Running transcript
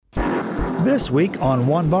This week on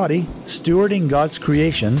One Body, Stewarding God's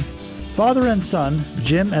Creation, father and son,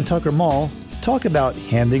 Jim and Tucker Mall, talk about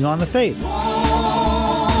handing on the faith. One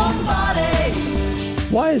body.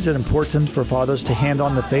 Why is it important for fathers to hand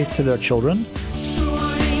on the faith to their children?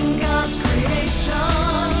 Stewarding God's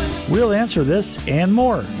creation. We'll answer this and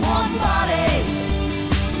more. One body.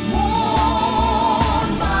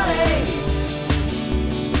 One body.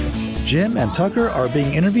 Jim and Tucker are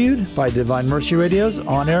being interviewed by Divine Mercy Radio's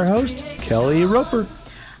on-air host, Kelly Roper.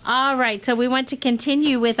 All right, so we want to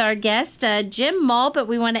continue with our guest, Jim Mall, but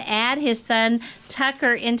we want to add his son,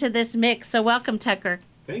 Tucker, into this mix. So welcome, Tucker.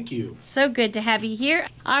 Thank you. So good to have you here.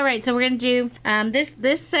 All right, so we're going to do,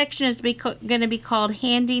 this section is going to be called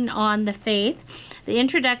Handing on the Faith. The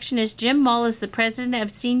introduction is Jim Mall is the president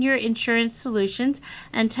of Senior Insurance Solutions,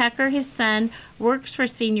 and Tucker, his son, works for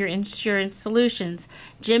Senior Insurance Solutions.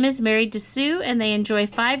 Jim is married to Sue, and they enjoy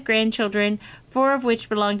 5 grandchildren, 4 of which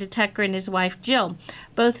belong to Tucker and his wife, Jill.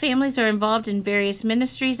 Both families are involved in various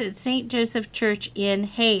ministries at St. Joseph Church in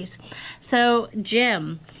Hayes. So,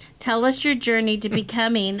 Jim, tell us your journey to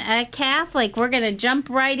becoming a Catholic. We're going to jump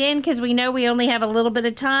right in because we know we only have a little bit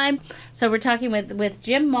of time. So we're talking with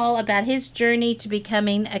Jim Mall about his journey to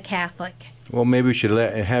becoming a Catholic. Well, maybe we should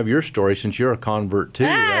have your story since you're a convert too.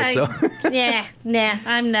 Right? So.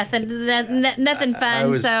 I'm nothing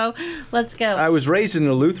fun. So let's go. I was raised in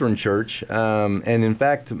a Lutheran church, and in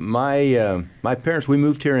fact, my parents. We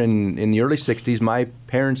moved here in the early '60s. My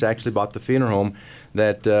parents actually bought the funeral home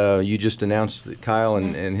that you just announced that Kyle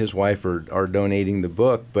and his wife are donating the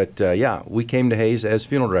book. But we came to Hayes as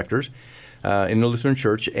funeral directors in the Lutheran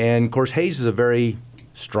church, and of course, Hayes is a very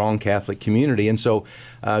strong Catholic community, and so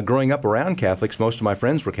growing up around Catholics, most of my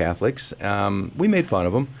friends were Catholics. We made fun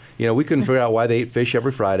of them. You know, we couldn't figure out why they ate fish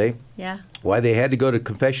every Friday. Yeah. Why they had to go to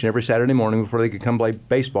confession every Saturday morning before they could come play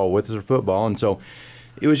baseball with us or football, and so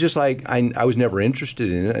it was just like I was never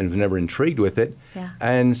interested in it and was never intrigued with it. Yeah.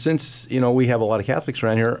 And since we have a lot of Catholics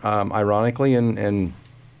around here, ironically and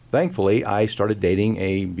thankfully, I started dating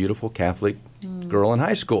a beautiful Catholic girl in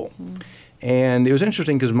high school, and it was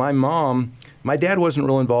interesting because my dad wasn't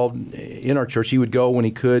real involved in our church. He would go when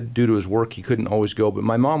he could. Due to his work, he couldn't always go. But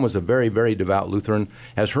my mom was a very, very devout Lutheran,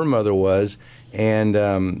 as her mother was. And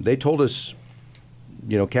they told us,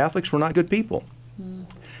 Catholics were not good people.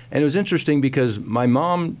 And it was interesting because my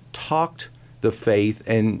mom talked the faith,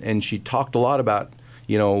 and she talked a lot about,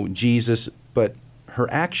 Jesus, but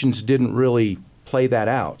her actions didn't really play that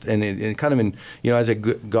out. And it kind of, as I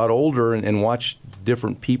got older and watched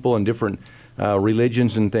different people and different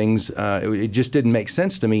religions and things, it just didn't make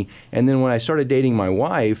sense to me. And then when I started dating my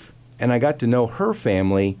wife and I got to know her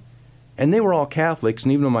family, and they were all Catholics,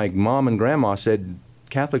 and even though my mom and grandma said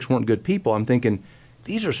Catholics weren't good people, I'm thinking,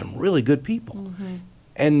 these are some really good people. Mm-hmm.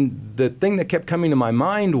 And the thing that kept coming to my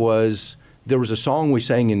mind was there was a song we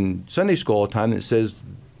sang in Sunday school all the time that says,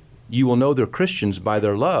 "You will know they're Christians by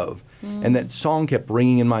their love." And that song kept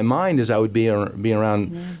ringing in my mind as I would be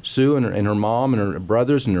around Sue and her mom and her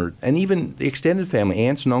brothers and even the extended family,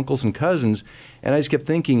 aunts and uncles and cousins. And I just kept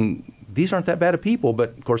thinking, these aren't that bad of people.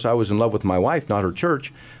 But, of course, I was in love with my wife, not her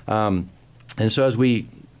church. And so as we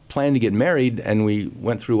planned to get married and we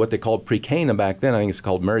went through what they called pre-Cana back then, I think it's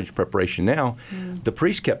called marriage preparation now, the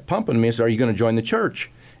priest kept pumping me and said, "Are you going to join the church?"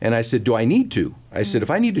 And I said, "Do I need to?" I said, "If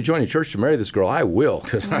I need to join a church to marry this girl, I will,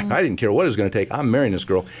 because I didn't care what it was going to take. I'm marrying this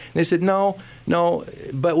girl." And they said, no,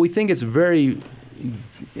 but we think it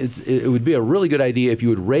would be a really good idea if you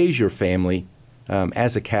would raise your family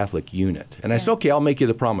as a Catholic unit. And I said, "Okay, I'll make you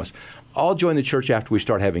the promise. I'll join the church after we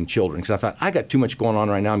start having children." Because I thought, I got too much going on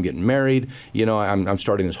right now. I'm getting married. I'm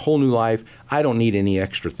starting this whole new life. I don't need any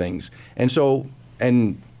extra things.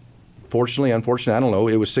 And fortunately, unfortunately, I don't know,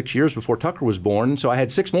 it was 6 years before Tucker was born, so I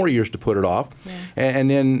had 6 more years to put it off. Yeah. And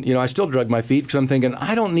then, I still drug my feet because I'm thinking,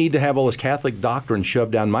 I don't need to have all this Catholic doctrine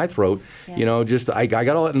shoved down my throat. Yeah. I got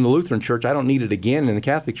all that in the Lutheran church. I don't need it again in the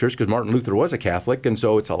Catholic church because Martin Luther was a Catholic, and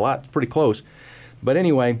so it's pretty close. But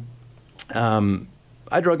anyway,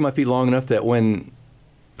 I drug my feet long enough that when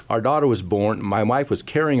our daughter was born, my wife was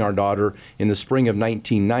carrying our daughter in the spring of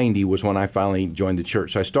 1990 was when I finally joined the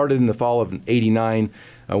church. So I started in the fall of '89.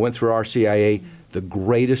 I went through RCIA, the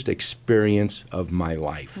greatest experience of my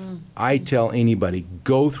life. I tell anybody,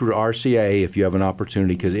 go through RCIA if you have an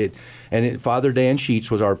opportunity, because Father Dan Sheets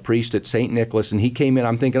was our priest at St. Nicholas, and he came in,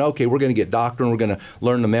 I'm thinking, okay, we're going to get doctrine, we're going to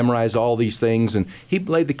learn to memorize all these things, and he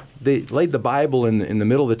laid the Bible in the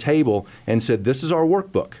middle of the table and said, "This is our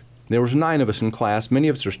workbook." There was 9 of us in class. Many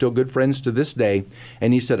of us are still good friends to this day.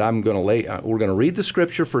 And he said, we're going to read the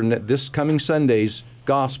scripture for this coming Sunday's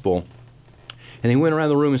gospel, And he went around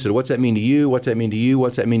the room and said, what's that mean to you? What's that mean to you?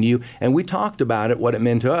 What's that mean to you? And we talked about it, what it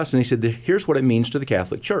meant to us. And he said, here's what it means to the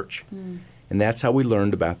Catholic Church. And that's how we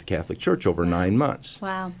learned about the Catholic Church over 9 months.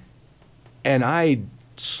 Wow. And I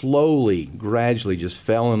slowly, gradually just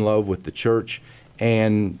fell in love with the church.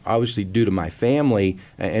 And obviously due to my family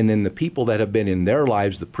and then the people that have been in their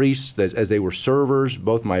lives, the priests, as they were servers,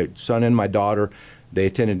 both my son and my daughter, they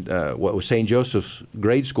attended what was St. Joseph's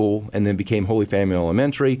grade school and then became Holy Family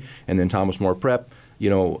Elementary and then Thomas More Prep.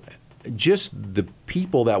 You know, just the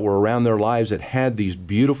people that were around their lives that had these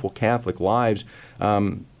beautiful Catholic lives,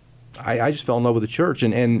 I just fell in love with the church.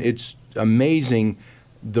 And it's amazing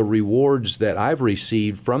the rewards that I've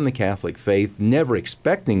received from the Catholic faith, never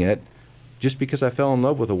expecting it, just because I fell in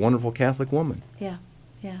love with a wonderful Catholic woman. Yeah,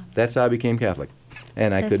 yeah. That's how I became Catholic,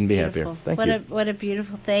 and I couldn't be happier. Thank you. What a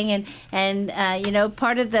beautiful thing, and you know,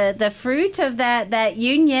 part of the fruit of that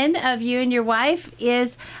union of you and your wife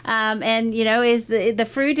is, and you know, is the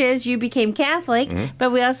fruit is you became Catholic,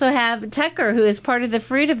 but we also have Tucker, who is part of the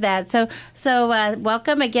fruit of that. So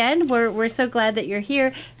welcome again. We're so glad that you're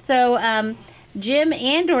here. So. Jim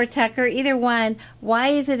and or Tucker, either one, why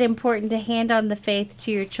is it important to hand on the faith to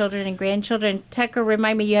your children and grandchildren? Tucker,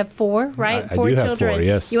 remind me, you have 4, right? I 4 do children. Have 4,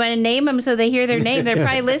 yes. You want to name them so they hear their name? They're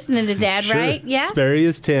probably listening to Dad, sure. right? Yeah. Sperry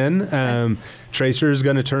is 10. Tracer is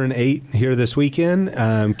going to turn 8 here this weekend.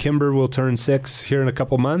 Kimber will turn 6 here in a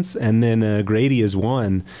couple months, and then Grady is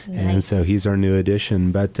 1, and so he's our new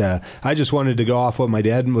addition. But I just wanted to go off what my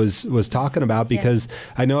dad was talking about, because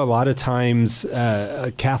I know a lot of times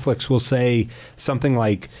Catholics will say something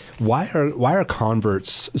like, "Why are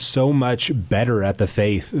converts so much better at the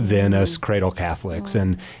faith than us cradle Catholics?"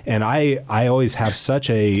 And I always have such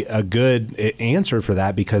a good answer for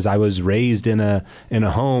that, because I was raised in a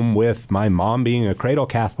home with my mom being a cradle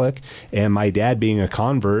Catholic and my dad being a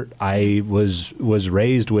convert. I was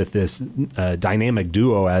raised with this dynamic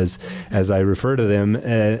duo, as I refer to them,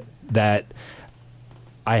 that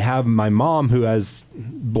I have my mom who has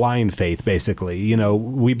blind faith, basically. You know,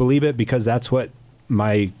 we believe it because that's what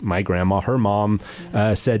my grandma, her mom,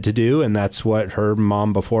 said to do, and that's what her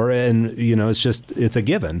mom before, and you know, it's a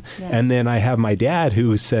given. And then I have my dad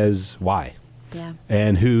who says, why? Yeah.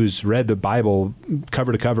 And who's read the Bible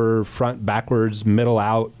cover to cover, front, backwards, middle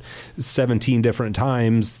out, 17 different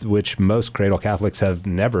times, which most cradle Catholics have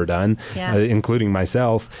never done, including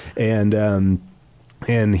myself. And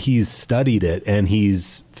he's studied it, and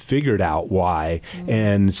he's figured out why.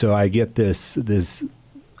 And so I get this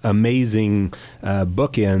amazing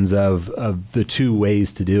bookends of the two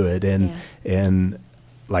ways to do it. And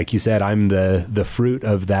like you said, I'm the fruit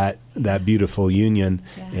of that beautiful union,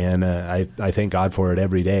 and I thank God for it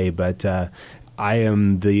every day. But I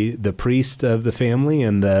am the priest of the family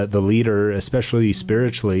and the leader, especially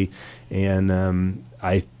spiritually, and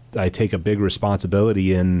I take a big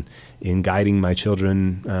responsibility in guiding my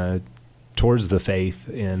children towards the faith,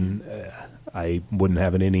 and I wouldn't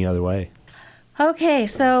have it any other way. Okay,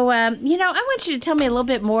 so, you know, I want you to tell me a little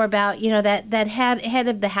bit more about, you know, that head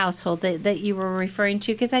of the household that you were referring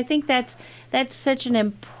to, because I think that's such an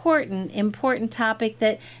important topic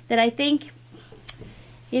that I think,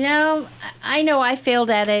 you know I failed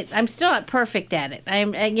at it. I'm still not perfect at it.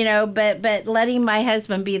 I'm, you know, but letting my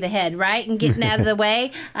husband be the head, right, and getting out of the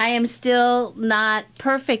way, I am still not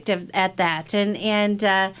perfect at that. And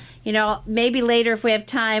you know, maybe later if we have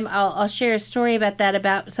time, I'll share a story about that,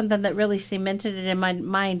 about something that really cemented it in my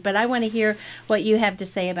mind. But I want to hear what you have to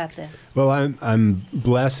say about this. Well, I'm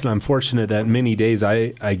blessed and I'm fortunate that many days I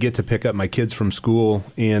get to pick up my kids from school.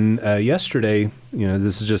 And yesterday, you know,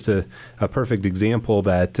 this is just a perfect example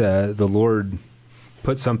that the Lord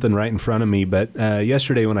put something right in front of me. But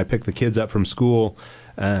yesterday when I picked the kids up from school,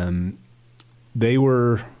 they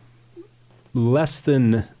were less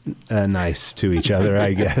than nice to each other,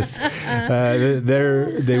 I guess.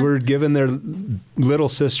 They were giving their little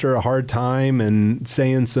sister a hard time and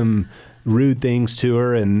saying some rude things to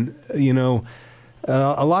her. And, you know,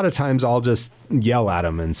 a lot of times I'll just yell at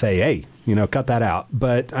them and say, hey, you know, cut that out.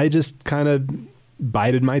 But I just kind of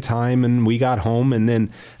bided my time, and we got home. And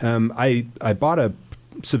then I bought a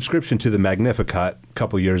subscription to the Magnificat a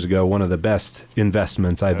couple years ago, one of the best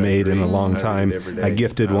investments I've made in a long time. I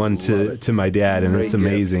gifted one to my dad, and it's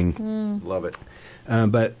amazing. Love it.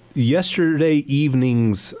 But yesterday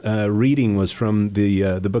evening's reading was from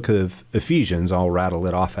the book of Ephesians. I'll rattle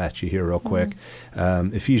it off at you here real quick.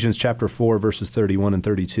 Ephesians chapter 4, verses 31 and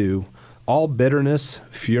 32. All bitterness,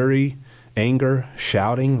 fury, anger,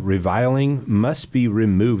 shouting, reviling must be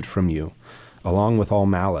removed from you, along with all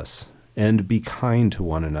malice. And be kind to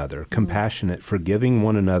one another, compassionate, forgiving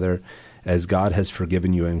one another as God has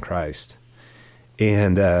forgiven you in Christ.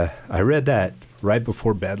 And I read that right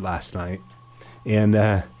before bed last night,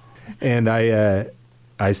 and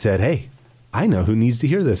I said, "Hey, I know who needs to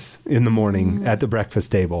hear this in the morning at the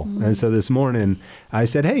breakfast table." And so this morning I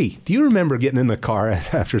said, "Hey, do you remember getting in the car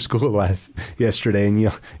after school yesterday?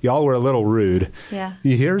 And y'all were a little rude. Yeah.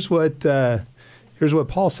 Here's what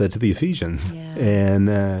Paul said to the Ephesians." Yeah.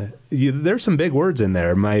 And there's some big words in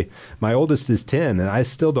there. My oldest is 10, and I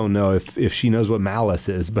still don't know if she knows what malice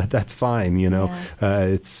is, but that's fine.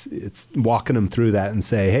 It's walking them through that and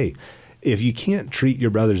say, hey, if you can't treat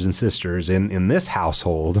your brothers and sisters in this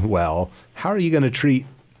household well, how are you going to treat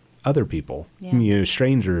other people,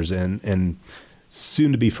 strangers and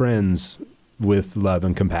soon to be friends with love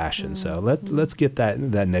and compassion? So let's get that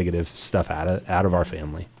negative stuff out of our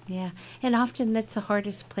family. Yeah, and often that's the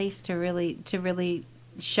hardest place to really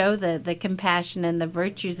show the compassion and the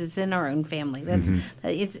virtues is in our own family. That's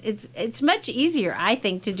it's much easier, I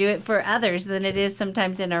think, to do it for others than it is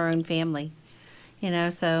sometimes in our own family.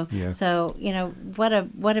 So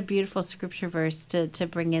what a beautiful scripture verse to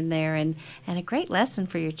bring in there, and a great lesson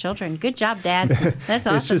for your children. Good job, Dad. That's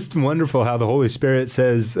awesome. It's just wonderful how the Holy Spirit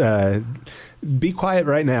says, be quiet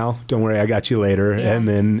right now. Don't worry, I got you later. Yeah. And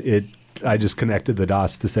then I just connected the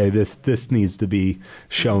dots to say this needs to be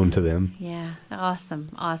shown to them. Yeah,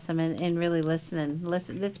 awesome, and really listening.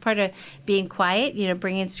 That's part of being quiet.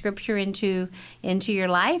 Bringing Scripture into your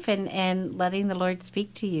life and letting the Lord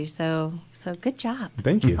speak to you. So good job.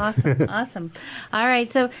 Thank you. Awesome. All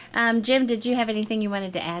right. So, Jim, did you have anything you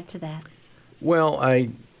wanted to add to that? Well,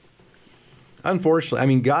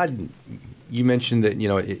 unfortunately, God. You mentioned that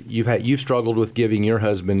you've struggled with giving your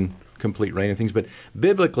husband complete reign of things, but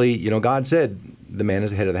biblically, God said the man is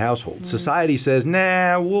the head of the household. Society says,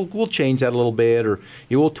 nah, we'll change that a little bit, or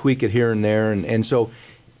we'll tweak it here and there, and so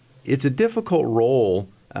it's a difficult role,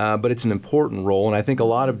 but it's an important role. And I think a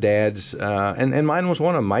lot of dads, and mine was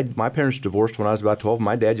one of them. My parents divorced when I was about 12.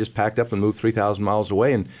 My dad just packed up and moved 3,000 miles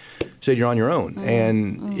away and said, "You're on your own."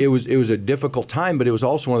 And it was a difficult time, but it was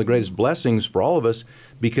also one of the greatest blessings for all of us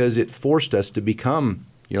because it forced us to become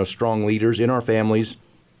strong leaders in our families,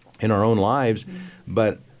 in our own lives.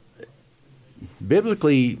 But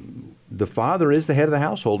biblically, the father is the head of the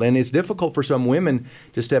household, and it's difficult for some women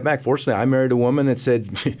to step back. Fortunately, I married a woman that said,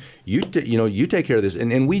 you take care of this.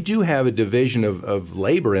 And we do have a division of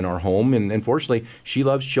labor in our home, and fortunately, she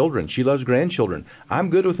loves children. She loves grandchildren. I'm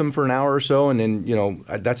good with them for an hour or so, and then,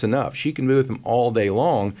 that's enough. She can be with them all day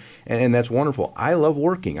long, and that's wonderful. I love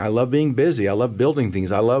working. I love being busy. I love building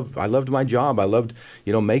things. I loved my job. I loved,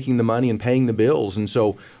 making the money and paying the bills. And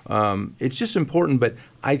so it's just important. But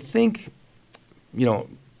I think,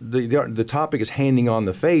 the topic is handing on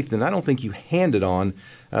the faith, and I don't think you hand it on.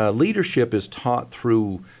 Leadership is taught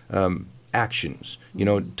through actions.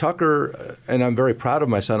 Tucker, and I'm very proud of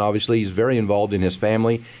my son, obviously, he's very involved in his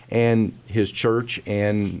family and his church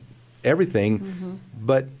and everything,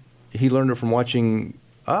 but he learned it from watching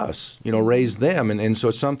us, raise them. And so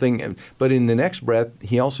it's something, but in the next breath,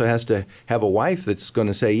 he also has to have a wife that's going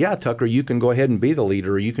to say, yeah, Tucker, you can go ahead and be the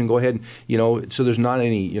leader, or you can go ahead and, so there's not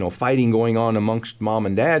any, fighting going on amongst mom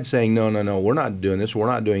and dad saying, no, we're not doing this, we're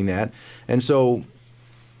not doing that. And so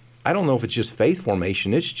I don't know if it's just faith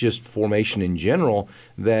formation. It's just formation in general,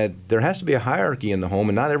 that there has to be a hierarchy in the home,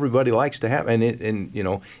 and not everybody likes to have. And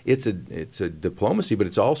it's a diplomacy, but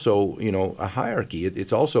it's also a hierarchy.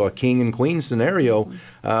 It's also a king and queen scenario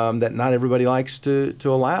that not everybody likes to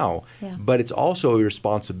allow. Yeah. But it's also a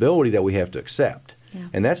responsibility that we have to accept. Yeah.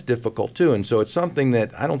 And that's difficult too. And so it's something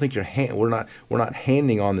that I don't think we're not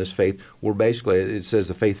handing on this faith. We're basically, it says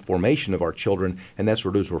the faith formation of our children, and that's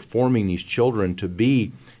what it is. We're forming these children to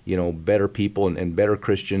be better people and better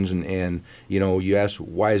Christians. And you ask,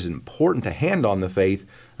 why is it important to hand on the faith?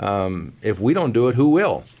 If we don't do it, who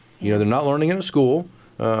will? They're not learning it in school.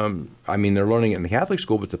 They're learning it in the Catholic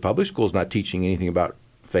school, but the public school is not teaching anything about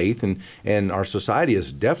faith, and our society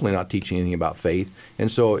is definitely not teaching anything about faith. And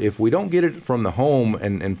so if we don't get it from the home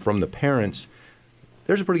and from the parents,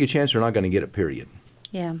 there's a pretty good chance they're not going to get it, period.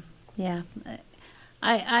 Yeah.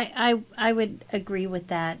 I would agree with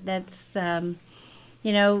that. That's,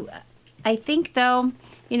 I think, though,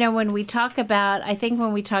 when we talk about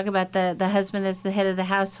the husband as the head of the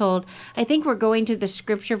household, I think we're going to the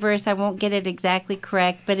scripture verse. I won't get it exactly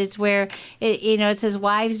correct, but it's where it says,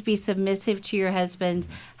 "Wives, be submissive to your husbands.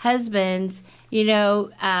 Husbands,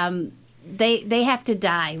 they have to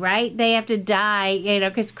die, right? They have to die,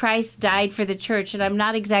 because Christ died for the church. And I'm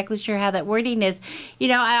not exactly sure how that wording is.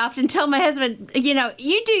 I often tell my husband,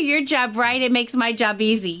 you do your job right, it makes my job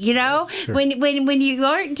easy. Sure. When you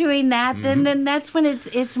aren't doing that, then that's when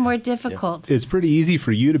it's more difficult. It's pretty easy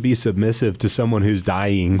for you to be submissive to someone who's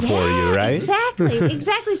dying for you, right?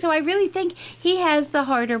 Exactly. So I really think he has the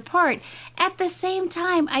harder part. At the same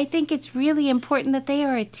time, I think it's really important that they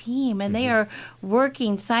are a team and they are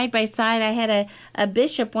working side by side. I had a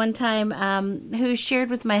bishop one time who shared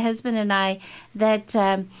with my husband and I that,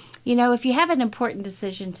 if you have an important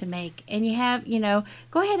decision to make and you have,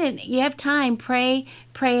 go ahead and you have time, pray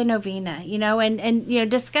a novena, and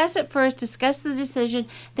discuss it first, discuss the decision,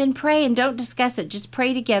 then pray, and don't discuss it. Just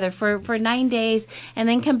pray together for 9 days and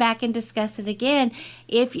then come back and discuss it again.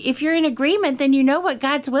 If you're in agreement, then you know what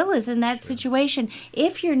God's will is in that situation.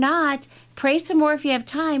 If you're not, pray some more if you have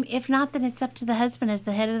time. If not, then it's up to the husband as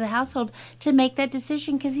the head of the household to make that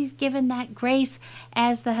decision because he's given that grace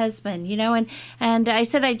as the husband, And I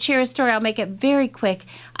said I'd share a story. I'll make it very quick.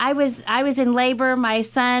 I was in labor. My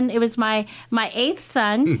son, it was my 8th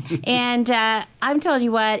son, and I'm telling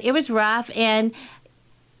you what, it was rough, and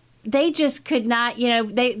they just could not,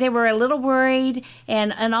 they were a little worried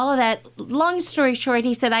and all of that. Long story short,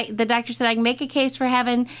 the doctor said, I can make a case for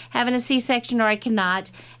having a C-section or I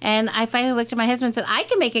cannot. And I finally looked at my husband and said, I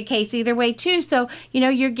can make a case either way too. So,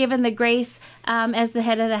 you're given the grace as the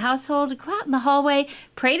head of the household to go out in the hallway,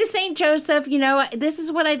 pray to St. Joseph, this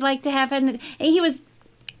is what I'd like to have. And he was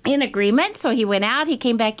in agreement. So he went out, he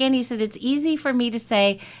came back in, he said, it's easy for me to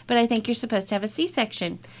say, but I think you're supposed to have a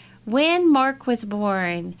C-section. When Mark was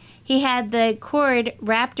born, he had the cord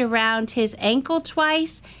wrapped around his ankle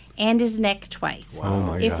twice and his neck twice. Wow. Oh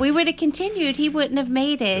my if gosh. we would have continued, he wouldn't have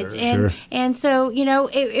made it. Sure. And so,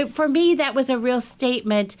 for me, that was a real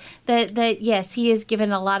statement that yes, he is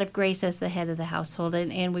given a lot of grace as the head of the household,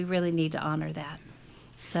 and we really need to honor that.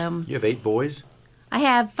 So You have 8 boys? I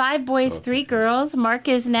have 5 boys, 3 girls. Mark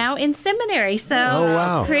is now in seminary, so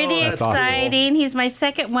wow. pretty That's exciting. awesome. He's my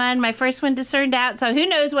second one. My first one discerned out, so who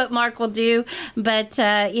knows what Mark will do? But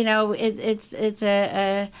it's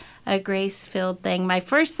a grace-filled thing. My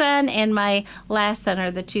first son and my last son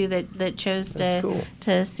are the two that chose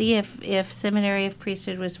to see if seminary of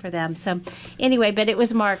priesthood was for them. So anyway, but it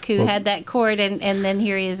was Mark who had that cord, and then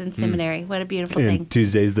here he is in seminary. What a beautiful thing. And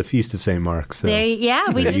Tuesday's the Feast of St. Mark. So. We There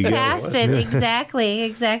you just go. passed it. Exactly.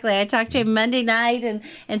 I talked to him Monday night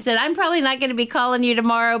and said, I'm probably not going to be calling you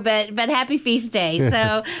tomorrow, but happy feast day.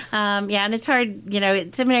 So, and it's hard,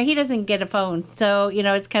 at seminary, he doesn't get a phone. So,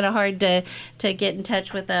 it's kind of hard to get in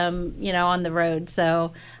touch with them, on the road.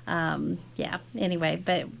 So, anyway,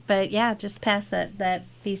 but yeah, just past that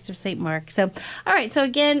Feast of St. Mark. So, all right. So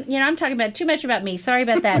again, I'm talking about too much about me. Sorry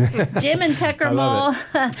about that. Jim and Tucker Mole,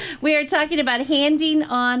 we are talking about handing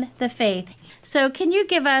on the faith. So can you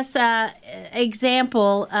give us an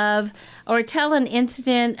example of, or tell an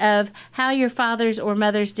incident of how your fathers or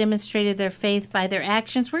mothers demonstrated their faith by their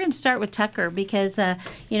actions? We're going to start with Tucker because,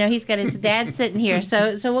 he's got his dad sitting here.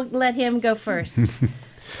 So we'll let him go first.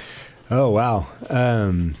 Oh, wow.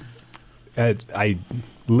 I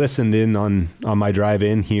listened in on my drive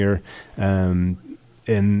in here,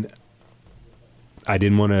 and I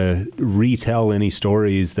didn't want to retell any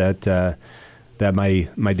stories that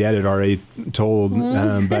my dad had already told,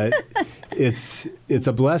 but it's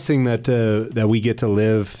a blessing that we get to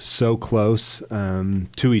live so close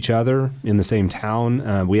to each other in the same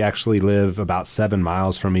town. We actually live about 7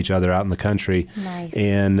 miles from each other out in the country. Nice.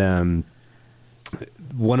 And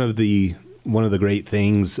one of the great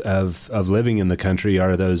things of living in the country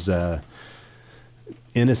are those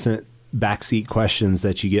innocent backseat questions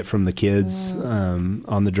that you get from the kids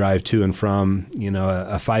on the drive to and from.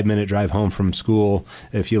 A 5-minute drive home from school,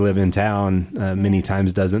 if you live in town, many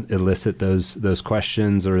times doesn't elicit those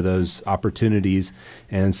questions or those opportunities.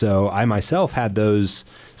 And so I myself had those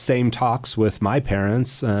same talks with my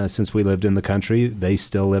parents since we lived in the country. They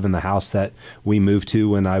still live in the house that we moved to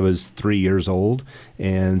when I was 3 years old.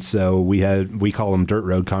 And so we call them dirt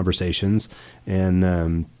road conversations.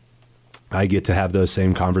 And I get to have those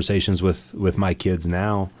same conversations with my kids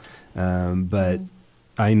now. But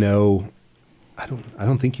I know, I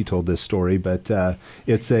don't think you told this story, but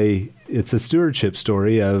it's a stewardship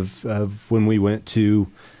story of when we went to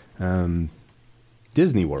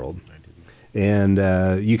Disney World. And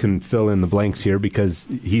you can fill in the blanks here because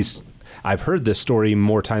I've heard this story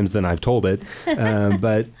more times than I've told it.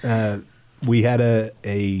 But we had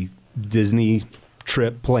a Disney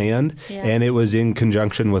trip planned, and it was in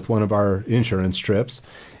conjunction with one of our insurance trips.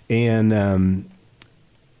 And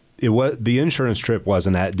the insurance trip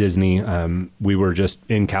wasn't at Disney. We were just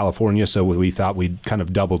in California, so we thought we'd kind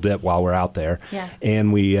of double dip while we're out there. Yeah.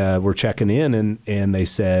 And we were checking in, and they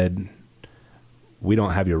said, "We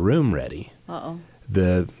don't have your room ready." Uh-oh.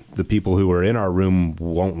 The people who were in our room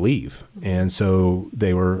won't leave, and so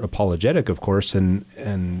they were apologetic, of course,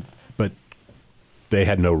 but they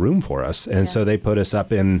had no room for us, and so they put us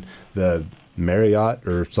up in the Marriott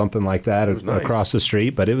or something like that across the street,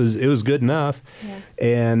 but it was good enough. Yeah.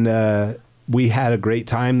 And we had a great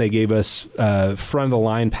time. They gave us front of the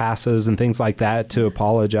line passes and things like that to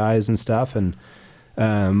apologize and stuff, and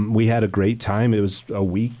we had a great time. It was a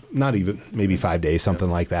week, not even, maybe 5 days, something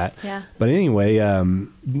like that. Yeah. But anyway,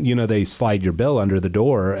 they slide your bill under the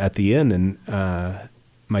door at the end, and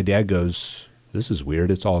my dad goes, "This is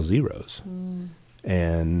weird. It's all zeros."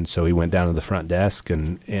 And so he went down to the front desk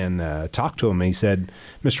and talked to him. And he said,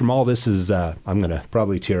 "Mr. Mall, this is," I'm going to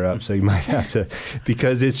probably tear up, so you might have to,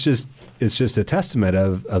 because it's just a testament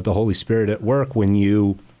of the Holy Spirit at work when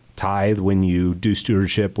you tithe, when you do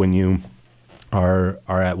stewardship, when you are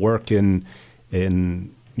at work in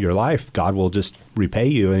your life, God will just repay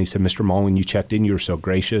you. And he said, "Mr. Mall, when you checked in, you were so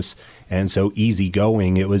gracious and so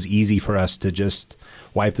easygoing. It was easy for us to just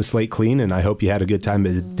wipe the slate clean. And I hope you had a good time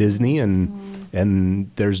at Disney.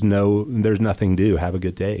 And there's nothing to do. Have a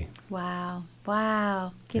good day." Wow.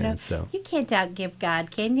 You can't outgive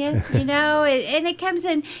God, can you? And it comes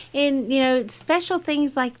in special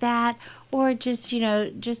things like that, or just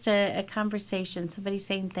a conversation, somebody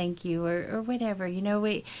saying thank you or whatever.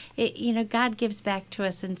 God gives back to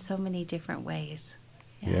us in so many different ways.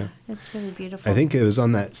 Yeah. It's really beautiful. I think it was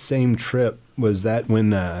on that same trip was that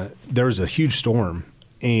when there was a huge storm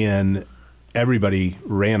and everybody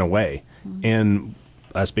ran away. And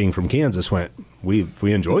us being from Kansas went, we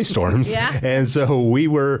enjoy storms. Yeah. And so we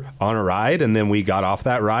were on a ride, and then we got off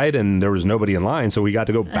that ride, and there was nobody in line, so we got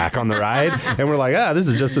to go back on the ride. And we're like, this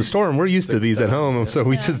is just a storm. We're used to these at home. So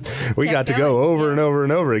we got to go over and over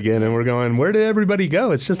and over again, and we're going, where did everybody go?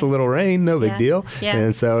 It's just a little rain, no big deal. Yeah.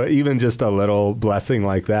 And so even just a little blessing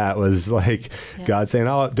like that was like God saying,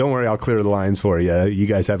 don't worry, I'll clear the lines for you. You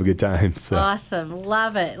guys have a good time. So. Awesome.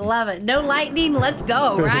 Love it. No lightning. Let's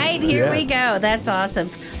go, right? Here we go. That's awesome.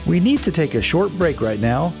 We need to take a short break right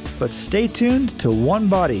now, but stay tuned to One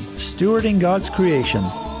Body, Stewarding God's Creation.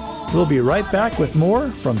 We'll be right back with more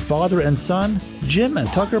from Father and Son, Jim and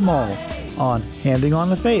Tucker Mall, on Handing on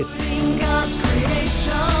the Faith. In God's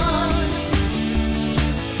creation,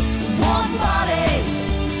 one body,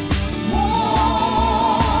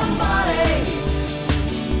 one body,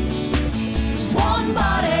 one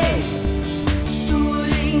body,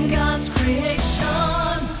 stewarding God's creation.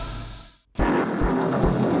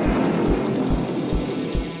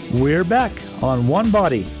 We're back on One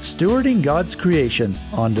Body, Stewarding God's Creation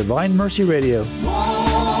on Divine Mercy Radio.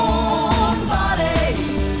 One body,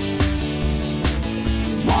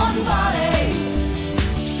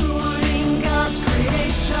 stewarding God's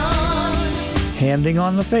creation. Handing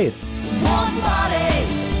on the Faith. One body,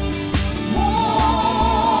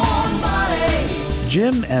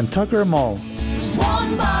 Jim and Tucker Mall.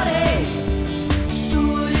 one body,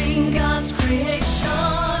 stewarding God's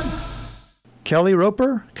creation. Kelly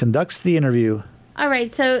Roper conducts the interview. All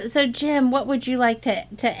right. So Jim, what would you like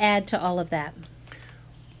to add to all of that?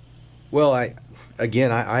 Well, I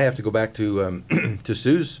have to go back to to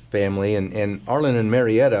Sue's family and Arlen and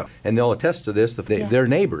Marietta, and they'll attest to this. They're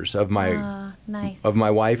neighbors of my nice. of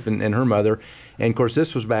my wife and her mother. And of course,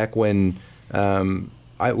 this was back when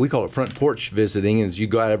we call it front porch visiting. As you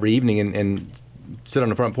go out every evening and sit on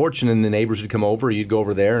the front porch, and then the neighbors would come over. You'd go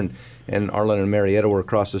over there, and Arlen and Marietta were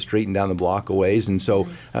across the street and down the block a ways. And so,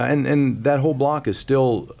 and that whole block is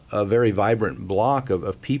still a very vibrant block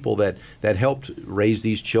of people that helped raise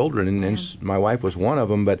these children. And my wife was one of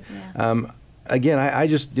them. But again, I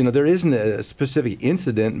just, there isn't a specific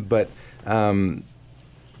incident, but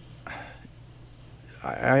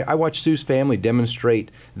I watched Sue's family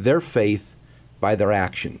demonstrate their faith by their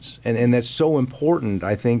actions. And that's so important,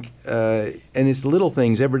 I think. And it's little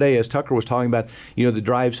things every day, as Tucker was talking about, the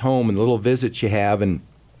drives home and the little visits you have. And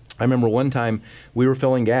I remember one time we were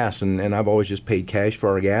filling gas, and I've always just paid cash for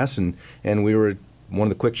our gas, and we were at one of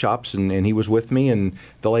the quick shops, and he was with me, and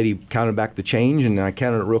the lady counted back the change, and I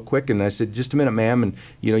counted it real quick, and I said, "Just a minute, ma'am," and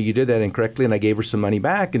you did that incorrectly, and I gave her some money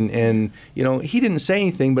back, and he didn't say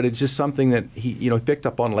anything, but it's just something that he picked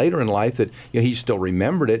up on later in life that he still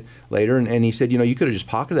remembered it later, and he said, "You could have just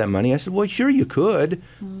pocketed that money." I said, "Well, sure you could,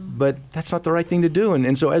 but that's not the right thing to do,"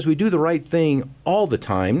 and so as we do the right thing all the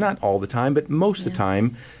time, not all the time, but most of the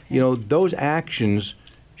time, those actions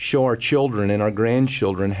show our children and our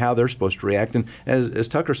grandchildren how they're supposed to react. And as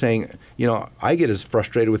Tucker's saying, I get as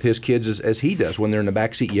frustrated with his kids as he does when they're in the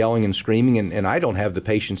backseat yelling and screaming, and I don't have the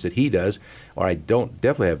patience that he does, or I don't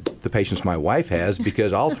definitely have the patience my wife has,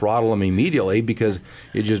 because I'll throttle them immediately because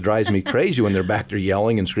it just drives me crazy when they're back there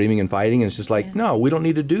yelling and screaming and fighting, and it's just like, no, we don't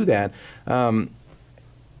need to do that.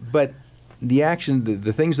 But the action,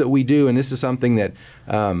 the things that we do, and this is something that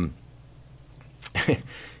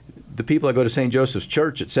the people that go to St. Joseph's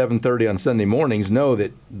Church at 7:30 on Sunday mornings know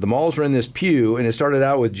that the Malls are in this pew, and it started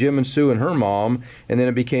out with Jim and Sue and her mom, and then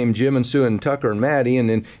it became Jim and Sue and Tucker and Maddie, and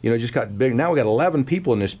then it just got big. Now we got 11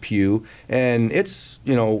 people in this pew, and it's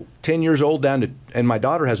 10 years old down to, and my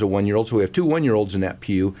daughter has a 1-year-old, so we have 2 1-year-olds in that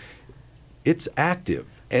pew. It's active.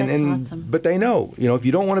 That's awesome. But they know, if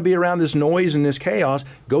you don't want to be around this noise and this chaos,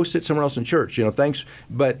 go sit somewhere else in church. Thanks,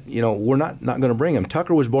 but we're not going to bring them.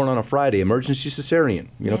 Tucker was born on a Friday, emergency cesarean.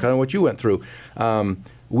 Kind of what you went through.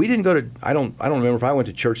 We didn't go to. I don't remember if I went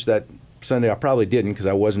to church that Sunday. I probably didn't, because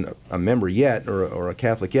I wasn't a member yet or a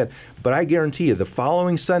Catholic yet. But I guarantee you, the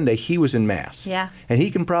following Sunday he was in Mass. Yeah. And he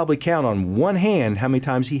can probably count on one hand how many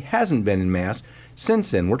times he hasn't been in Mass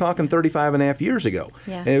since then. We're talking 35 and a half years ago.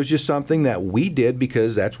 Yeah. And it was just something that we did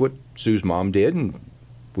because that's what Sue's mom did, and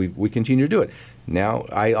we continue to do it. Now,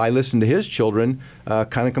 I listen to his children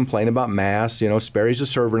kind of complain about Mass. Sperry's a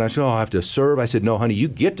server, and I said, I have to serve. I said, no, honey, you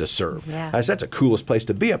get to serve. Yeah. I said, that's the coolest place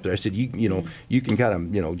to be up there. I said, you can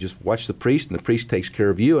kind of, just watch the priest, and the priest takes care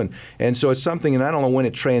of you. And so it's something, and I don't know when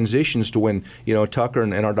it transitions to when, Tucker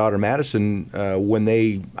and our daughter Madison, when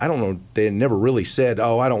they never really said,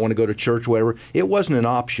 I don't want to go to church, whatever. It wasn't an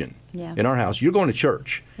option. Yeah. In our house, you're going to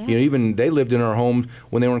church. Yeah. Even they lived in our home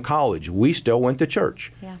when they were in college. We still went to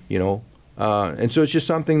church. Yeah. And so it's just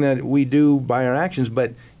something that we do by our actions.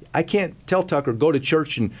 But I can't tell Tucker, go to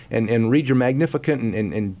church and read your Magnificat,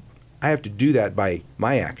 and I have to do that by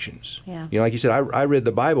my actions. Yeah. Like you said, I read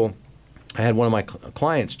the Bible. I had one of my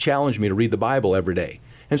clients challenge me to read the Bible every day.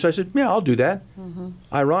 And so I said, yeah, I'll do that. Mm-hmm.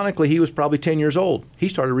 Ironically, he was probably 10 years old. He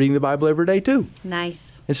started reading the Bible every day, too.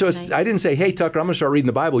 Nice. And so I didn't say, hey, Tucker, I'm going to start reading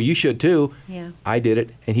the Bible. You should, too. Yeah. I did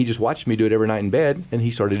it, and he just watched me do it every night in bed, and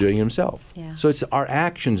he started doing it himself. Yeah. So it's our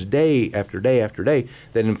actions day after day after day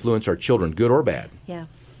that influence our children, good or bad. Yeah,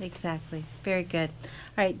 exactly. Very good.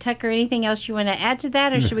 All right, Tucker, anything else you want to add to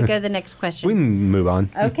that, or should we go to the next question? We can move on.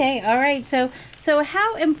 Okay, all right. So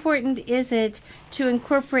how important is it to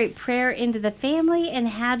incorporate prayer into the family, and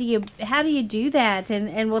how do you do that?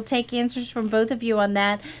 And we'll take answers from both of you on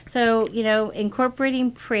that. So,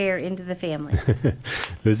 incorporating prayer into the family.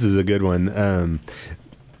 This is a good one.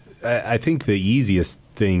 I think the easiest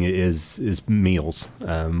thing is meals.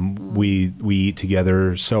 We eat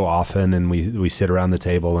together so often, and we sit around the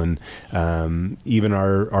table, and even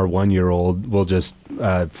our 1-year-old will just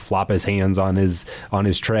flop his hands on his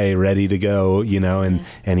tray, ready to go,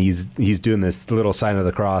 and he's doing this little sign of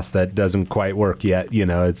the cross that doesn't quite work yet.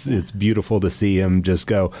 It's beautiful to see him just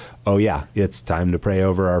go, oh yeah, it's time to pray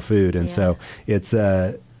over our food, and so it's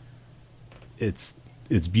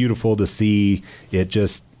beautiful to see it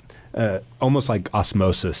just. Almost like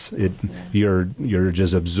osmosis. You're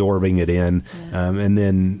just absorbing it in, and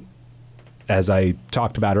then, as I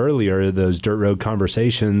talked about earlier, those dirt road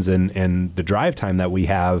conversations and the drive time that we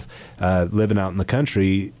have living out in the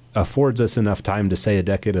country affords us enough time to say a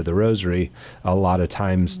decade of the Rosary a lot of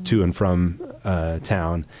times to and from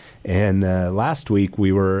town. And last week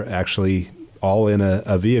we were actually all in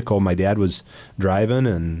a vehicle. My dad was driving,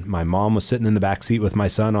 and my mom was sitting in the back seat with my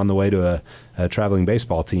son on the way to a traveling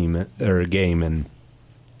baseball team or a game,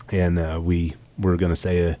 and we were going to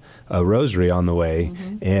say a rosary on the way,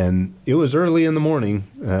 and it was early in the morning.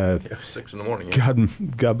 6 in the morning.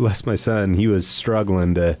 God bless my son. He was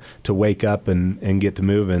struggling to wake up and get to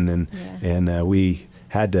moving, and we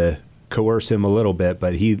had to coerce him a little bit,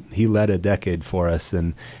 but he led a decade for us,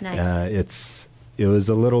 and nice. It was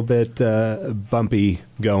a little bit bumpy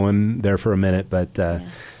going there for a minute, but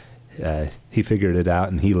he figured it out,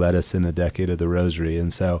 and he led us in a decade of the Rosary.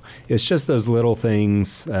 And so it's just those little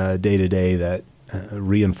things day to day that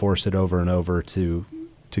reinforce it over and over to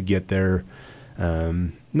get there,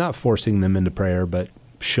 not forcing them into prayer, but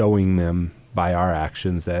showing them by our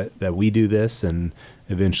actions that we do this, and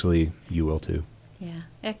eventually you will too. Yeah,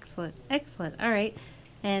 excellent. All right.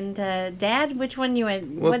 And Dad, which one you want?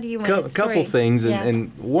 Well, what do you want? A couple things,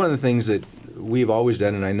 and one of the things that we've always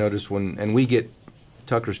done, and I noticed and we get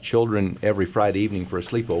Tucker's children every Friday evening for a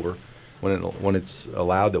sleepover, when it's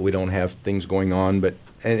allowed that we don't have things going on, but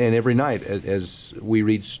and every night as we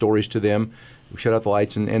read stories to them, we shut out the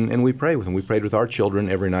lights and we pray with them. We prayed with our children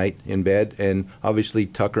every night in bed, and obviously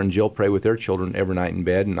Tucker and Jill pray with their children every night in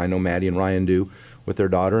bed, and I know Maddie and Ryan do. with their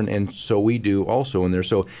daughter, and so we do also in there.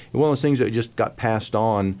 So one of those things that just got passed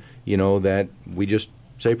on, that we just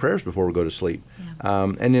say prayers before we go to sleep.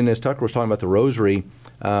 Yeah. And then as Tucker was talking about the rosary,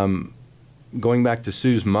 going back to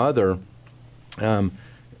Sue's mother,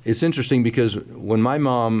 it's interesting because when my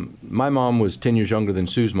mom was 10 years younger than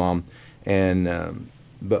Sue's mom, and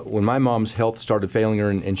but when my mom's health started failing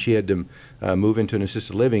her and she had to move into an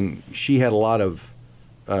assisted living, she had a lot of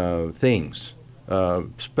things,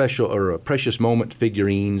 special or precious moment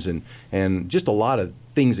figurines and just a lot of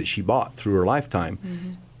things that she bought through her lifetime.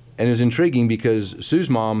 Mm-hmm. And it was intriguing because Sue's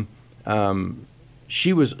mom,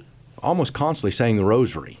 she was almost constantly saying the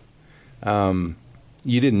rosary.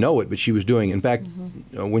 You didn't know it, but she was doing it. In fact,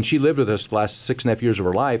 when she lived with us the last 6.5 years of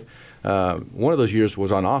her life, one of those years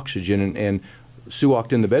was on oxygen, and Sue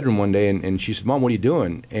walked in the bedroom one day, and she said, "Mom, what are you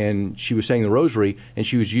doing?" And she was saying the rosary, and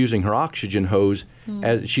she was using her oxygen hose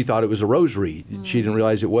as she thought it was a rosary. She didn't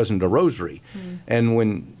realize it wasn't a rosary. And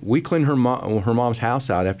when we cleaned her mom's house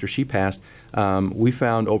out after she passed, we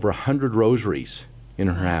found over 100 rosaries in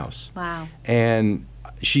her house. Wow. And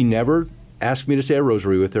she never asked me to say a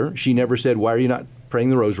rosary with her. She never said, "Why are you not praying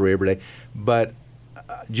the rosary every day?" But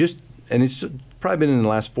and it's probably been in the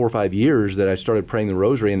last 4 or 5 years that I started praying the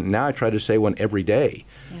rosary, and now I try to say one every day.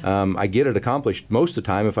 Yeah. I get it accomplished most of the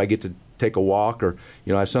time if I get to take a walk or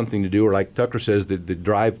I have something to do, or like Tucker says, the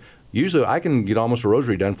drive. Usually I can get almost a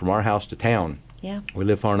rosary done from our house to town. Yeah. We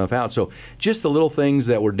live far enough out. So just the little things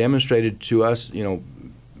that were demonstrated to us,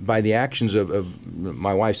 by the actions of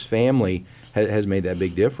my wife's family has made that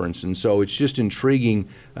big difference. And so it's just intriguing,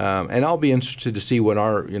 and I'll be interested to see when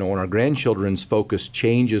our grandchildren's focus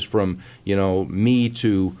changes from me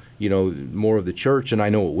to more of the church, and I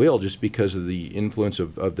know it will just because of the influence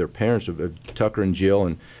of their parents, of Tucker and Jill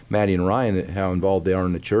and Maddie and Ryan, how involved they are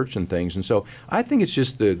in the church and things. And so I think it's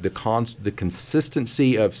just the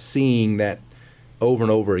consistency of seeing that over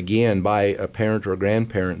and over again by a parent or a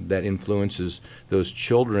grandparent that influences those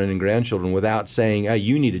children and grandchildren without saying, "Oh,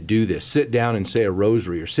 you need to do this. Sit down and say a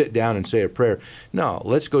rosary or sit down and say a prayer." No,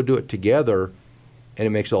 let's go do it together, and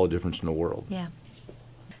it makes all the difference in the world. Yeah.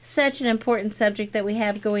 Such an important subject that we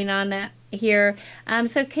have going on here.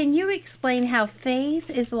 So can you explain how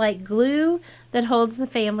faith is like glue that holds the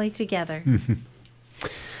family together?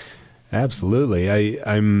 Absolutely.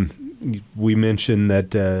 We mentioned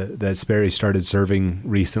that Sperry started serving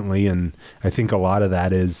recently, and I think a lot of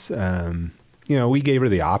that is, we gave her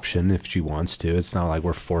the option if she wants to. It's not like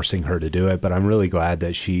we're forcing her to do it, but I'm really glad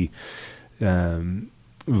that she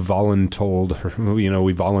voluntold her.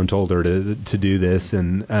 We voluntold her to do this,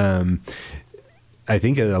 and I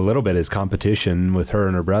think a little bit is competition with her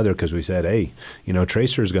and her brother, because we said, "Hey,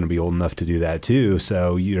 Tracer's going to be old enough to do that too,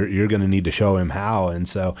 so you're going to need to show him how." And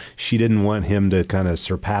so she didn't want him to kind of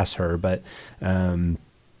surpass her, but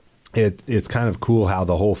it's kind of cool how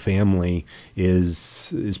the whole family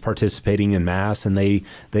is participating in Mass, and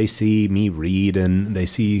they see me read, and they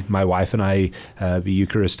see my wife and I be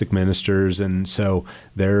Eucharistic ministers, and so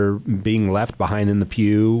they're being left behind in the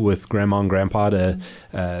pew with Grandma and Grandpa to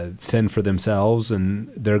fend for themselves, and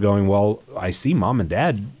they're going, "Well, I see Mom and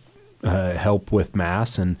Dad help with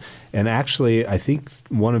Mass," and actually I think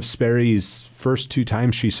one of Sperry's first 2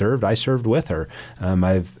 times she served, I served with her.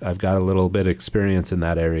 I've got a little bit of experience in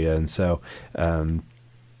that area, and so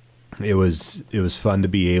it was fun to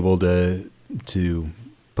be able to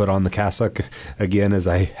put on the cassock again, as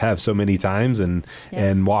I have so many times,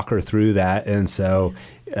 and walk her through that. And so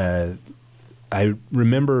I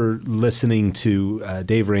remember listening to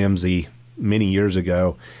Dave Ramsey many years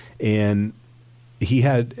ago, and he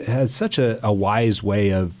had such a wise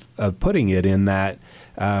way of putting it in that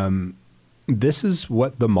this is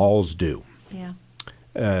what the malls do. Yeah.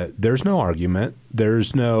 There's no argument.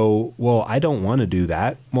 There's no, "Well, I don't want to do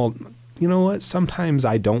that." Well, you know what? Sometimes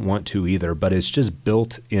I don't want to either, but it's just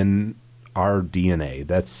built in our DNA.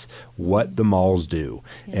 That's what the malls do.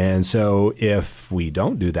 Yeah. And so if we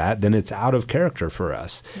don't do that, then it's out of character for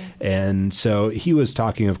us. Yeah. And so he was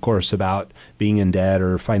talking, of course, about being in debt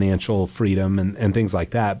or financial freedom and things like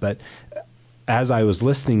that. But as I was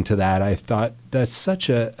listening to that, I thought that's such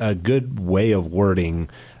a good way of wording.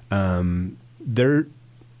 There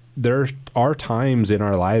are times in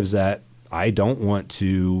our lives that I don't want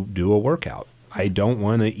to do a workout. I don't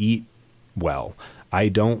want to eat well. I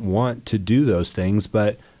don't want to do those things,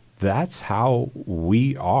 but that's how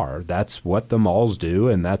we are. That's what the malls do,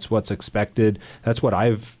 and that's what's expected. That's what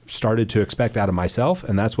I've started to expect out of myself,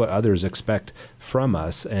 and that's what others expect from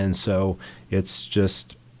us. And so it's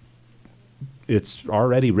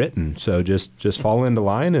already written. So just fall into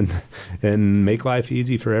line and make life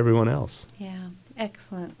easy for everyone else. Yeah,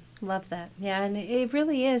 excellent. Love that. Yeah, and it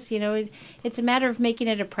really is. It's a matter of making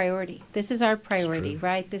it a priority. This is our priority,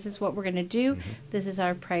 right? This is what we're going to do. This is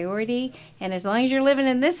our priority. And as long as you're living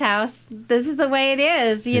in this house, this is the way it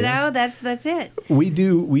is. You know, that's it. We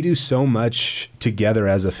do so much together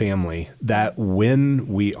as a family that when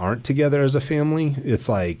we aren't together as a family, it's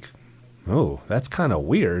like, oh, that's kind of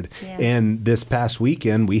weird. Yeah. And this past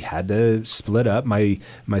weekend, we had to split up. My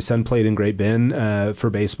son played in Great Bend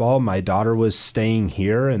for baseball. My daughter was staying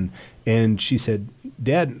here, and she said,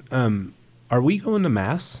 "Dad, are we going to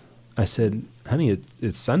Mass?" I said, "Honey,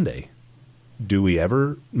 it's Sunday. Do we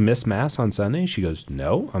ever miss Mass on Sunday?" She goes,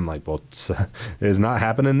 "No." I'm like, "Well, it's not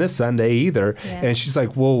happening this Sunday either." Yeah. And she's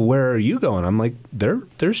like, "Well, where are you going?" I'm like,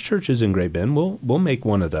 "There's churches in Great Bend. We'll make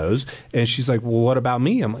one of those." And she's like, "Well, what about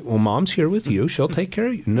me?" I'm like, "Well, Mom's here with you. She'll take care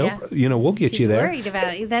of you. No, Yeah. we'll get She's you there." worried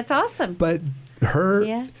about it. That's awesome. But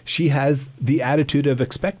Yeah. she has the attitude of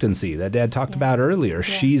expectancy that Dad talked about earlier. Yeah.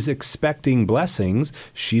 She's expecting blessings.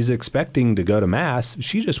 She's expecting to go to Mass.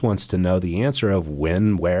 She just wants to know the answer of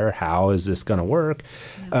when, where, how is this going to work.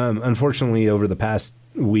 Unfortunately, over the past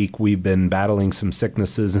week, we've been battling some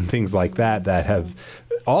sicknesses and things like that have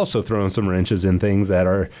also thrown some wrenches in things that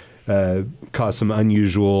are caused some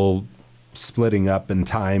unusual splitting up in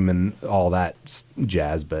time and all that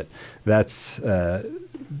jazz. But that's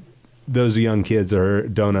those young kids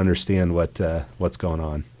don't understand what's going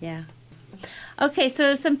on. Yeah. Okay,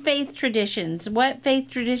 so some faith traditions. What faith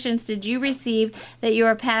traditions did you receive that you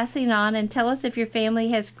are passing on? And tell us if your family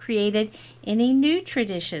has created any new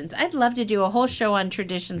traditions. I'd love to do a whole show on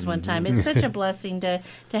traditions one time. It's such a blessing to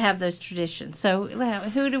have those traditions. So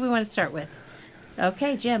who do we want to start with?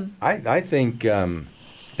 Okay, Jim. I think,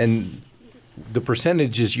 and the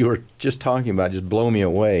percentages you were just talking about just blow me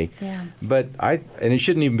away. Yeah. But and it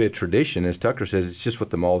shouldn't even be a tradition, as Tucker says. It's just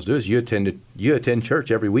what the malls do. Is you attend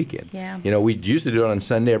church every weekend. Yeah. We used to do it on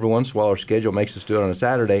Sunday. Every once in a while, our schedule makes us do it on a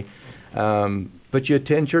Saturday. But you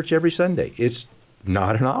attend church every Sunday. It's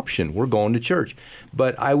not an option. We're going to church.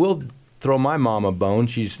 But I will throw my mom a bone.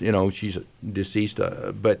 She's deceased.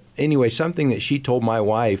 But anyway, something that she told my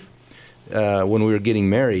wife when we were getting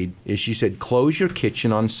married is she said, "Close your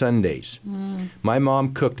kitchen on Sundays." My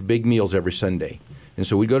mom cooked big meals every Sunday. And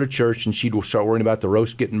so we'd go to church and she'd start worrying about the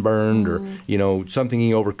roast getting burned or, something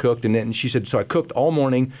getting overcooked. And then she said, so I cooked all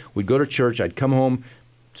morning. We'd go to church. I'd come home,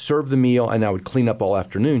 serve the meal, and I would clean up all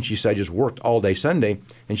afternoon. She said, I just worked all day Sunday.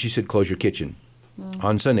 And she said, close your kitchen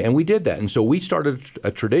on Sunday. And we did that. And so we started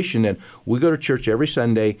a tradition that we go to church every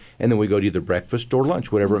Sunday, and then we go to either breakfast or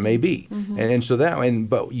lunch, whatever it may be. And so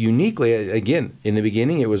but uniquely, again, in the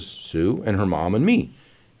beginning, it was Sue and her mom and me.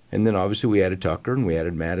 And then obviously we added Tucker and we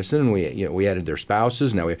added Madison and we added their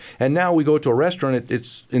spouses. Now we go to a restaurant.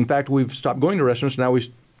 In fact, we've stopped going to restaurants. Now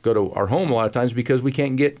we go to our home a lot of times because we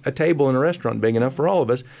can't get a table in a restaurant big enough for all of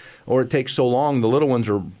us, or it takes so long. The little ones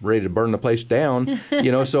are ready to burn the place down,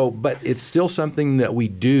 but it's still something that we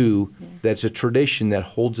do that's a tradition that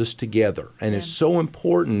holds us together. And it's so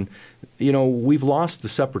important. We've lost the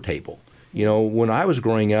supper table. When I was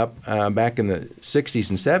growing up back in the 60s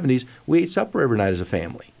and 70s, we ate supper every night as a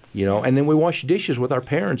family. And then we washed dishes with our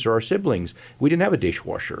parents or our siblings. We didn't have a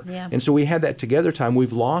dishwasher. Yeah. And so we had that together time.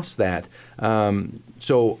 We've lost that.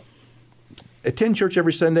 So attend church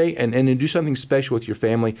every Sunday and do something special with your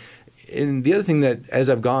family. And the other thing that as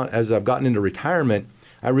I've gotten into retirement,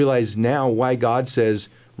 I realize now why God says,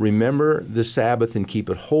 remember the Sabbath and keep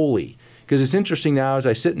it holy. Because it's interesting now as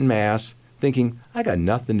I sit in Mass thinking, I got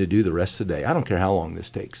nothing to do the rest of the day. I don't care how long this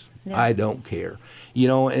takes. Yeah. I don't care.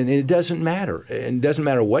 And it doesn't matter. And it doesn't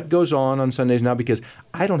matter what goes on Sundays now because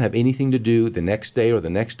I don't have anything to do the next day or the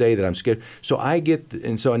next day that I'm scared. So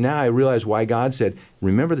so now I realize why God said,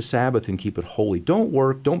 remember the Sabbath and keep it holy. Don't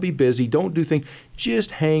work. Don't be busy. Don't do things.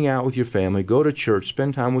 Just hang out with your family. Go to church.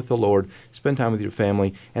 Spend time with the Lord. Spend time with your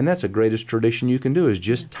family. And that's the greatest tradition you can do is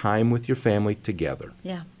just time with your family together.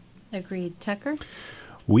 Yeah. Agreed. Tucker?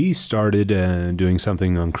 We started doing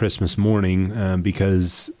something on Christmas morning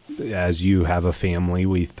because as you have a family,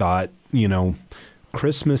 we thought,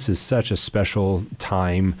 Christmas is such a special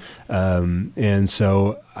time. And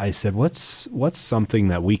so I said, what's something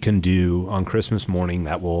that we can do on Christmas morning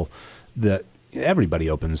that everybody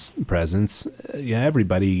opens presents.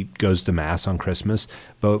 Everybody goes to Mass on Christmas.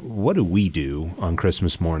 But what do we do on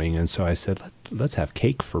Christmas morning? And so I said, let's have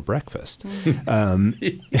cake for breakfast.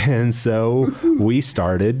 And so we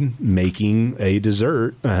started making a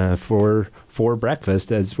dessert for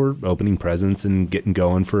breakfast as we're opening presents and getting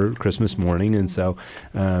going for Christmas morning. And so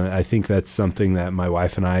I think that's something that my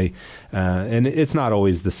wife and I, and it's not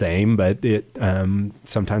always the same, but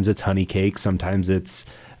sometimes it's honey cake, sometimes it's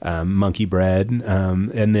monkey bread,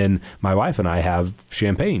 and then my wife and I have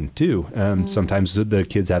champagne too. Sometimes the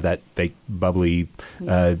kids have that fake bubbly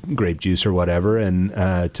grape juice or whatever, and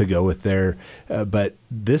to go with their. But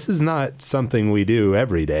this is not something we do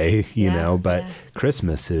every day, you know. But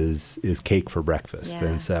Christmas is cake for breakfast,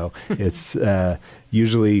 and so it's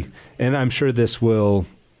usually. And I'm sure this will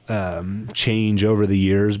change over the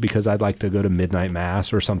years because I'd like to go to midnight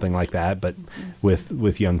mass or something like that. But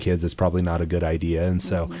with young kids, it's probably not a good idea. And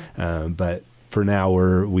so, but for now,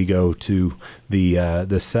 we go to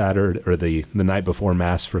the Saturday or the night before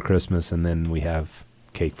mass for Christmas, and then we have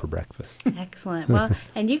cake for breakfast. Excellent. Well,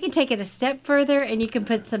 and you can take it a step further, and you can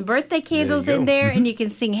put some birthday candles There you in go. there, and you can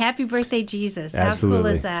sing "Happy Birthday, Jesus." Absolutely. How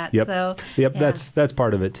cool is that? Yep. So, Yep. yeah. That's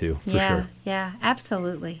part of it too, for sure. Yeah,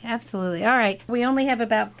 absolutely. Absolutely. All right. We only have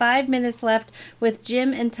about 5 minutes left with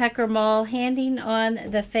Jim and Tucker Mall handing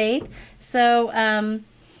on the faith. So, I'm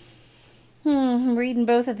reading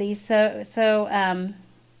both of these. So,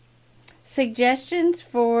 suggestions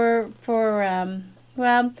for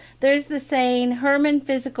well, there's the saying, Herman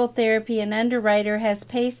Physical Therapy, an underwriter, has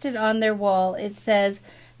pasted on their wall. It says,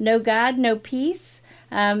 no God, no peace.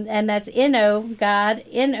 And that's N-O, God,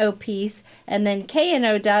 N-O, peace. And then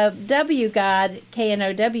K-N-O-W, God,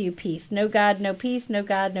 K-N-O-W, peace. No God, no peace, no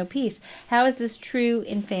God, no peace. How is this true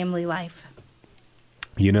in family life?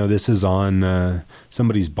 You know, this is on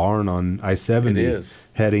somebody's barn on I-70. It is.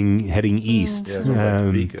 Heading east. Yeah, it's over by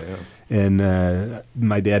Topeka, yeah. And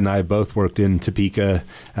my dad and I both worked in Topeka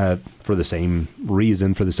for the same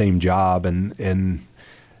reason, for the same job. And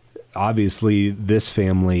obviously this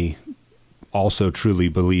family also truly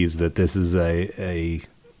believes that this is a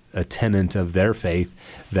tenet of their faith,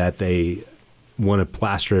 that they want to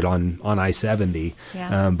plaster it on I-70.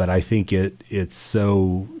 Yeah. But I think it's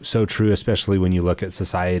so true, especially when you look at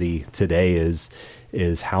society today, is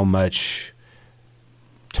how much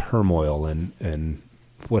turmoil and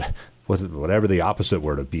whatever the opposite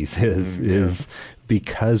word of peace is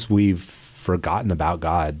because we've forgotten about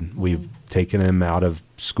God. We've taken him out of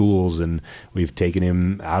schools, and we've taken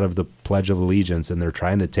him out of the Pledge of Allegiance, and they're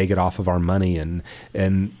trying to take it off of our money. And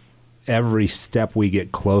every step we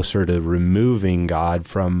get closer to removing God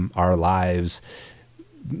from our lives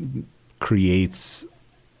creates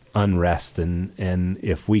unrest. And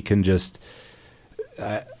if we can just,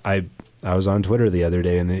 I was on Twitter the other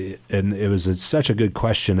day, and it was such a good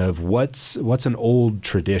question of what's an old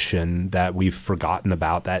tradition that we've forgotten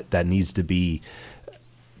about that needs to be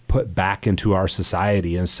put back into our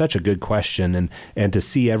society. And it's such a good question, and to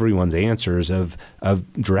see everyone's answers of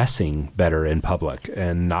dressing better in public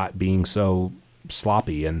and not being so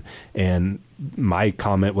sloppy. And my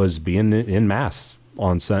comment was being in mass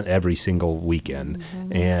on every single weekend,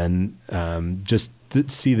 and just to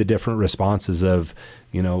see the different responses of,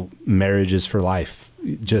 you know, marriages for life.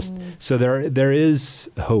 Just so there is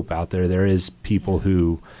hope out there. There is people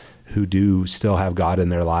who do still have God in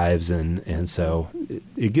their lives, and so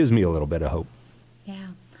it gives me a little bit of hope. Yeah.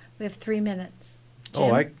 We have 3 minutes.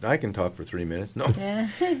 Oh, Jim? I can talk for 3 minutes. No. Yeah.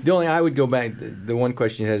 The only I would go back, the one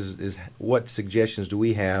question is what suggestions do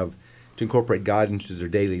we have to incorporate God into their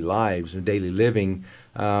daily lives and daily living?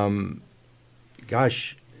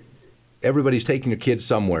 Gosh, everybody's taking their kids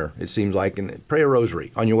somewhere, it seems like, and pray a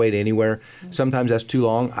rosary on your way to anywhere. Sometimes that's too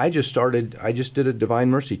long. I just did a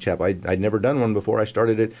Divine Mercy chapel. I'd never done one before. I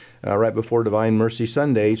started it right before Divine Mercy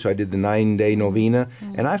Sunday, so I did the 9-day novena,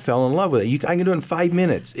 and I fell in love with it. I can do it in 5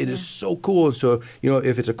 minutes. It is so cool. And so, you know,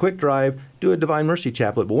 if it's a quick drive, do a Divine Mercy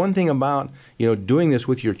chaplet. But one thing about, you know, doing this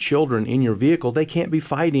with your children in your vehicle, they can't be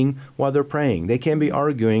fighting while they're praying. They can be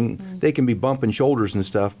arguing. They can be bumping shoulders and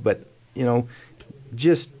stuff, but, you know,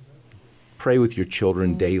 just pray with your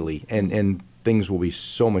children daily, and things will be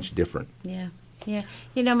so much different. Yeah. Yeah.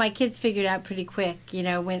 You know, my kids figured out pretty quick, you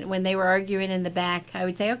know, when they were arguing in the back, I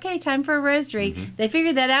would say, okay, time for a rosary. They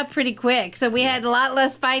figured that out pretty quick. So we had a lot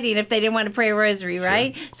less fighting if they didn't want to pray a rosary,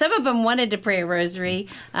 right? Some of them wanted to pray a rosary.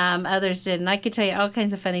 Others didn't. I could tell you all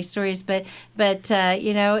kinds of funny stories, but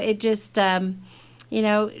you know, it just, you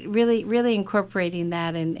know, really incorporating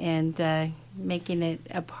that and making it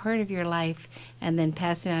a part of your life and then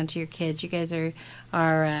passing it on to your kids. You guys are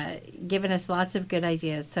giving us lots of good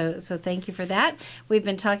ideas. So thank you for that. We've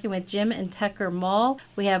been talking with Jim and Tucker Mall.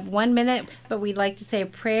 We have 1 minute, but we'd like to say a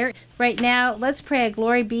prayer. Right now, let's pray a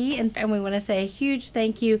glory be, and we want to say a huge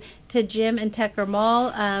thank you to Jim and Tucker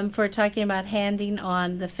Mall for talking about handing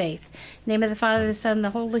on the faith. In the name of the Father, the Son, and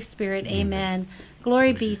the Holy Spirit. Amen.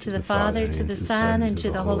 Glory be to the Father, to the Son, and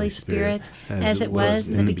to the Holy Spirit, as it was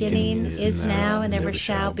in the beginning, is now, and ever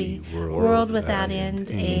shall be, world without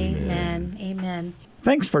end. Amen. Amen.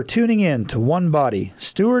 Thanks for tuning in to One Body,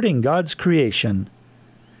 Stewarding God's Creation.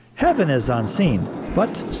 Heaven is unseen,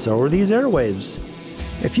 but so are these airwaves.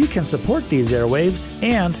 If you can support these airwaves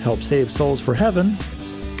and help save souls for heaven,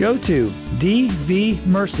 go to dvmercy.com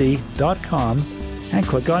and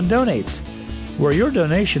click on Donate, where your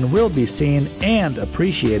donation will be seen and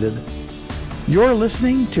appreciated. You're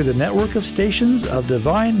listening to the network of stations of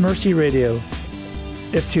Divine Mercy Radio.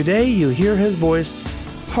 If today you hear His voice,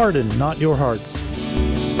 harden not your hearts.